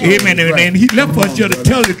 Amen. And he left us here to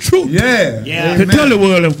tell the truth. Yeah. To tell the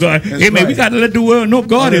world of God. Amen. We got to let the world know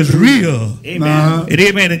God is real. Amen. And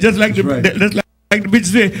amen. And just like like the bitch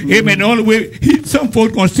said, amen. The only way some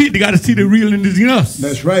folks gonna see it, they got to see the realness in us.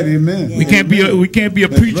 That's right. Amen. We can't be a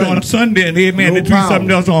preacher on Sunday and amen, and do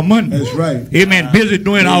something else on Monday. That's right. Amen. Busy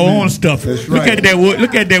doing our own stuff. That's Look at that word.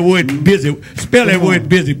 Look at that word busy. Spell that word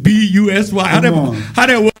busy. B-U-S-Y. How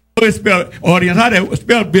that word spell, audience? How that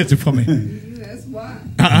spell busy for me?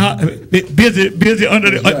 Busy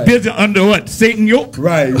under what? Satan yoke?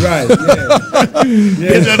 Right. Yeah.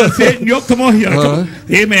 Busy under Satan yoke. Come on here. Come on.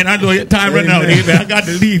 Amen. I know your time running out. Amen. I got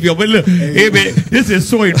to leave you. But look, amen. This is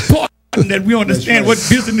so important that we understand what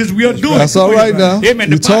business we are doing. That's all right now.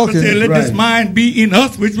 Amen. The Bible said, let this mind be in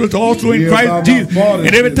us, which was also in Christ Jesus.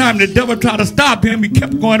 And every time the devil tried to stop him, he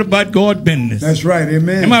kept going about God's business. That's right.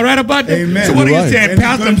 Amen. Am I right about that? Amen. So what are you saying,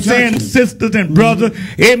 Pastor? I'm saying, sisters and brothers,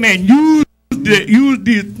 amen, use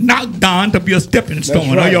this knockdown to be a stepping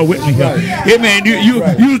stone. Are y'all with me here? Amen.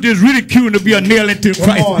 Use this ridicule to be a nail into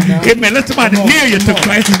Christ. Amen. Let somebody nail you to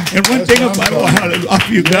Christ. And one thing about hallelujah, I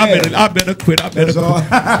feel good. I better quit.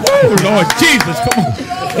 Oh, Lord Jesus, come on.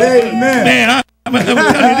 Amen. Man, I'm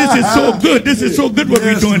telling you, this is so good. This is so good what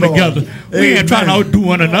we're doing together. We ain't trying to outdo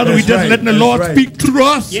one another. We just letting the Lord speak through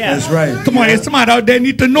us. Yeah. That's right. Come on, there's somebody out there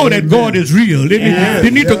need to know that God is real. They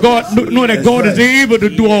need to know that God is able to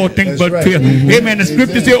do all things but fear. Amen. The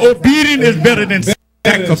scripture says obedience is better than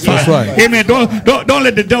sacrifice. That's right. Amen. Don't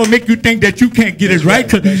let the devil make you think that you can't get it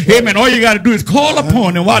right. Amen. All you got to do is call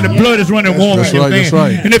upon him while the blood is running warm in your veins.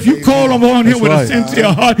 Right. And if you call upon him with a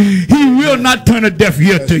sincere heart, he will not turn a deaf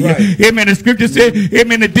ear to you. Amen. The scripture says,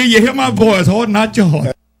 amen, the day you hear my voice, harden not your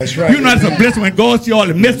heart. That's right. You know it's a blessing when God see all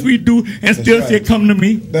the mess we do and still say, come to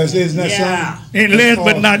me. Isn't that something? And last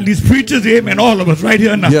but not least, preachers, amen, all of us right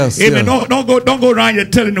here now. Yes, amen. Don't go around here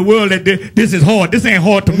telling the world that this is hard. This ain't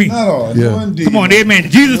hard to me. Not hard. Yeah. No, Come on, amen.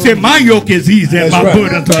 Jesus said, my yoke is easy and my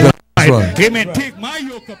burden is light. Right. Amen. Take my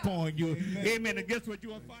yoke upon you. Amen. And guess what you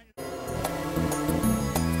will find?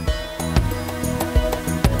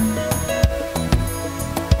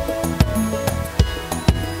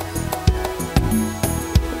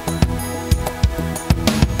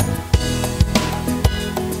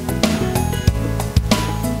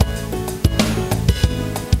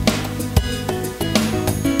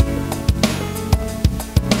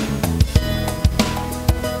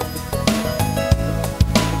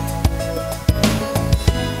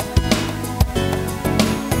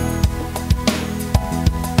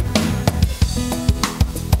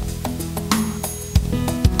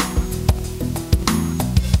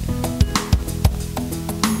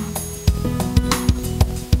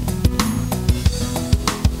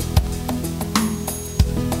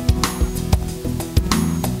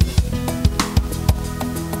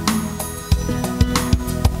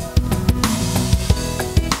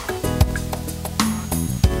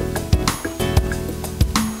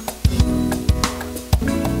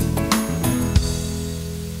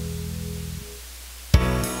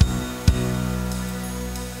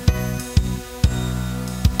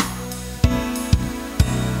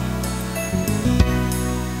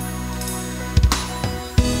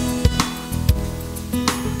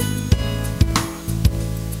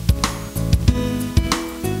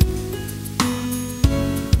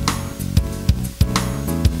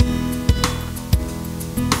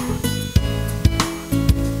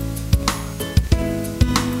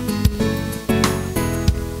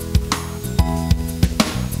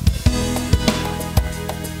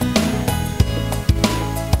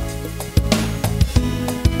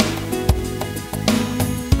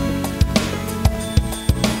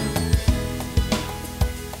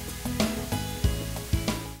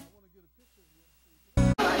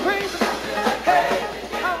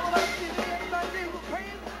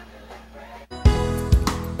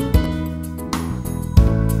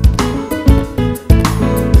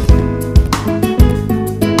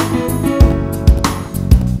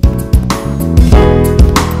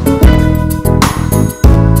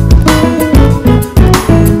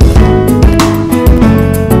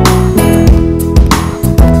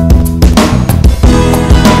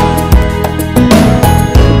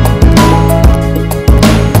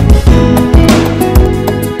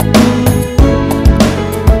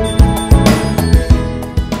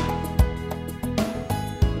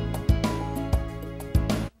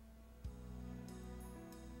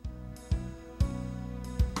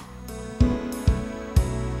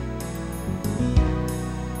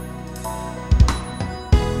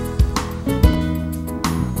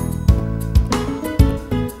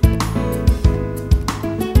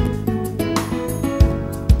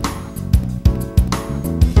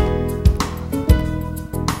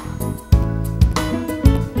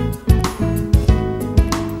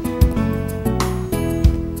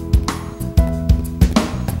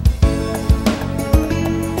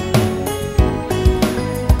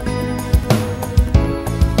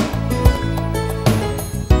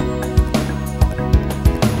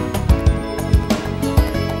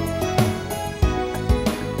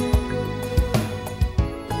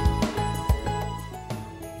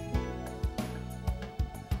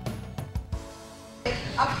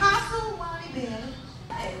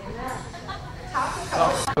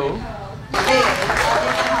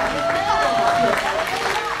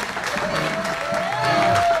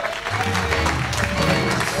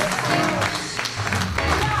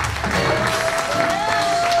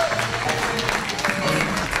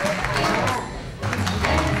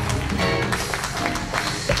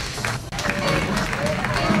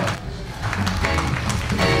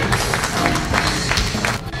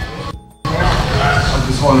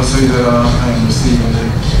 say that I am receiving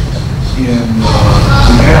it in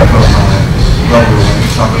behalf of my lovely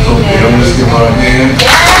wife, Takako Bailey. Let's give her a hand.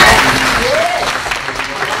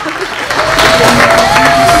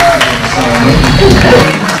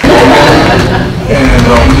 And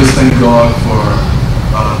we just thank God for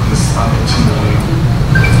this opportunity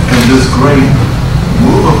and this great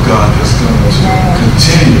move of God that's going to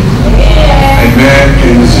continue. Amen.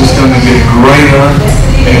 And it's just going to get greater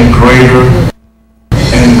and greater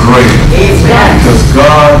and greater. Because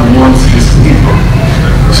God wants his people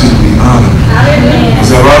to be honored.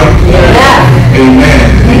 Is that right?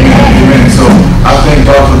 Amen. Amen. Amen. So I thank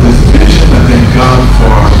God for this vision. I thank God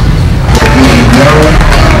for being married.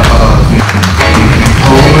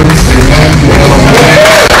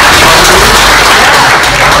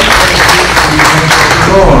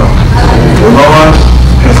 The Lord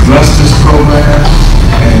has blessed this program,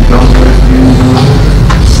 and don't let anyone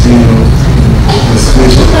steal this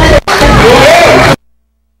vision.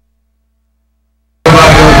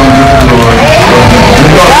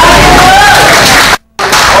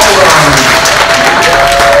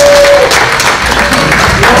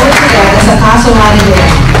 That's Apostle Ronnie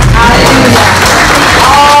Bailey. Hallelujah.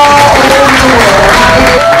 All over the world.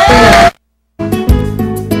 Hallelujah.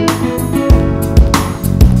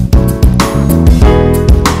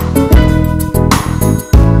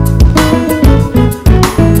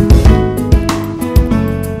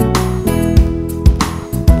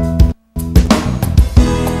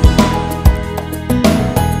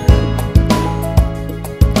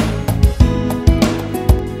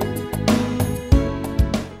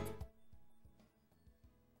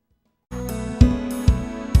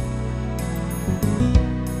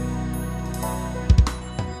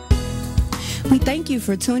 We thank you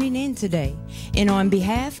for tuning in today. And on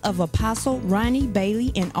behalf of Apostle Ronnie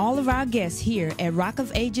Bailey and all of our guests here at Rock of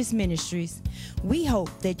Ages Ministries, we hope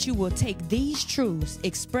that you will take these truths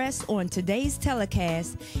expressed on today's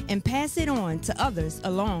telecast and pass it on to others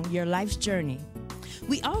along your life's journey.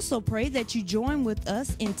 We also pray that you join with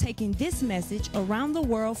us in taking this message around the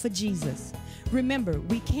world for Jesus. Remember,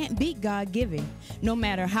 we can't beat God-given, no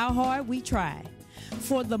matter how hard we try.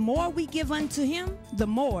 For the more we give unto him, the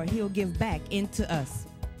more he'll give back into us.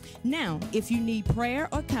 Now, if you need prayer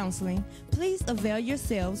or counseling, please avail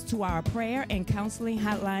yourselves to our prayer and counseling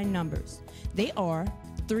hotline numbers. They are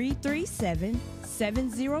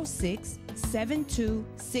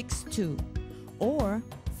 337-706-7262 or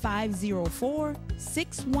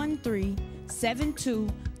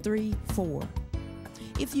 504-613-7234.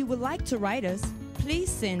 If you would like to write us, please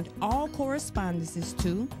send all correspondences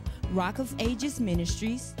to Rock of Ages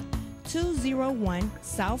Ministries, 201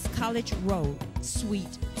 South College Road,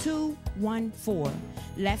 Suite 214,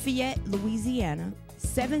 Lafayette, Louisiana,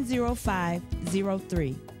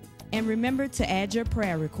 70503. And remember to add your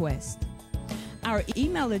prayer request. Our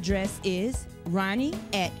email address is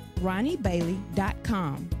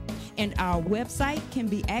ronnie@ronniebailey.com, and our website can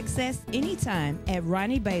be accessed anytime at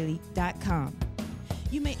ronniebailey.com.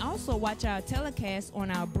 You may also watch our telecast on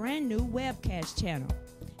our brand new webcast channel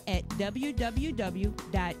at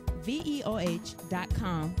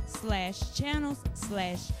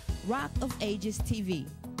www.veoh.com/channels/Rock of Ages TV,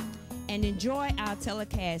 and enjoy our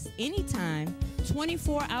telecast anytime,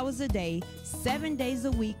 24 hours a day, 7 days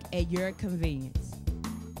a week at your convenience.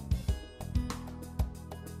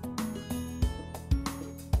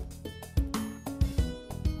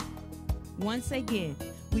 Once again,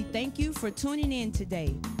 we thank you for tuning in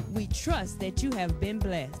today. We trust that you have been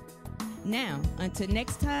blessed. Now, until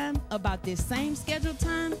next time, about this same scheduled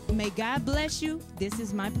time, may God bless you. This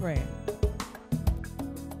is my prayer.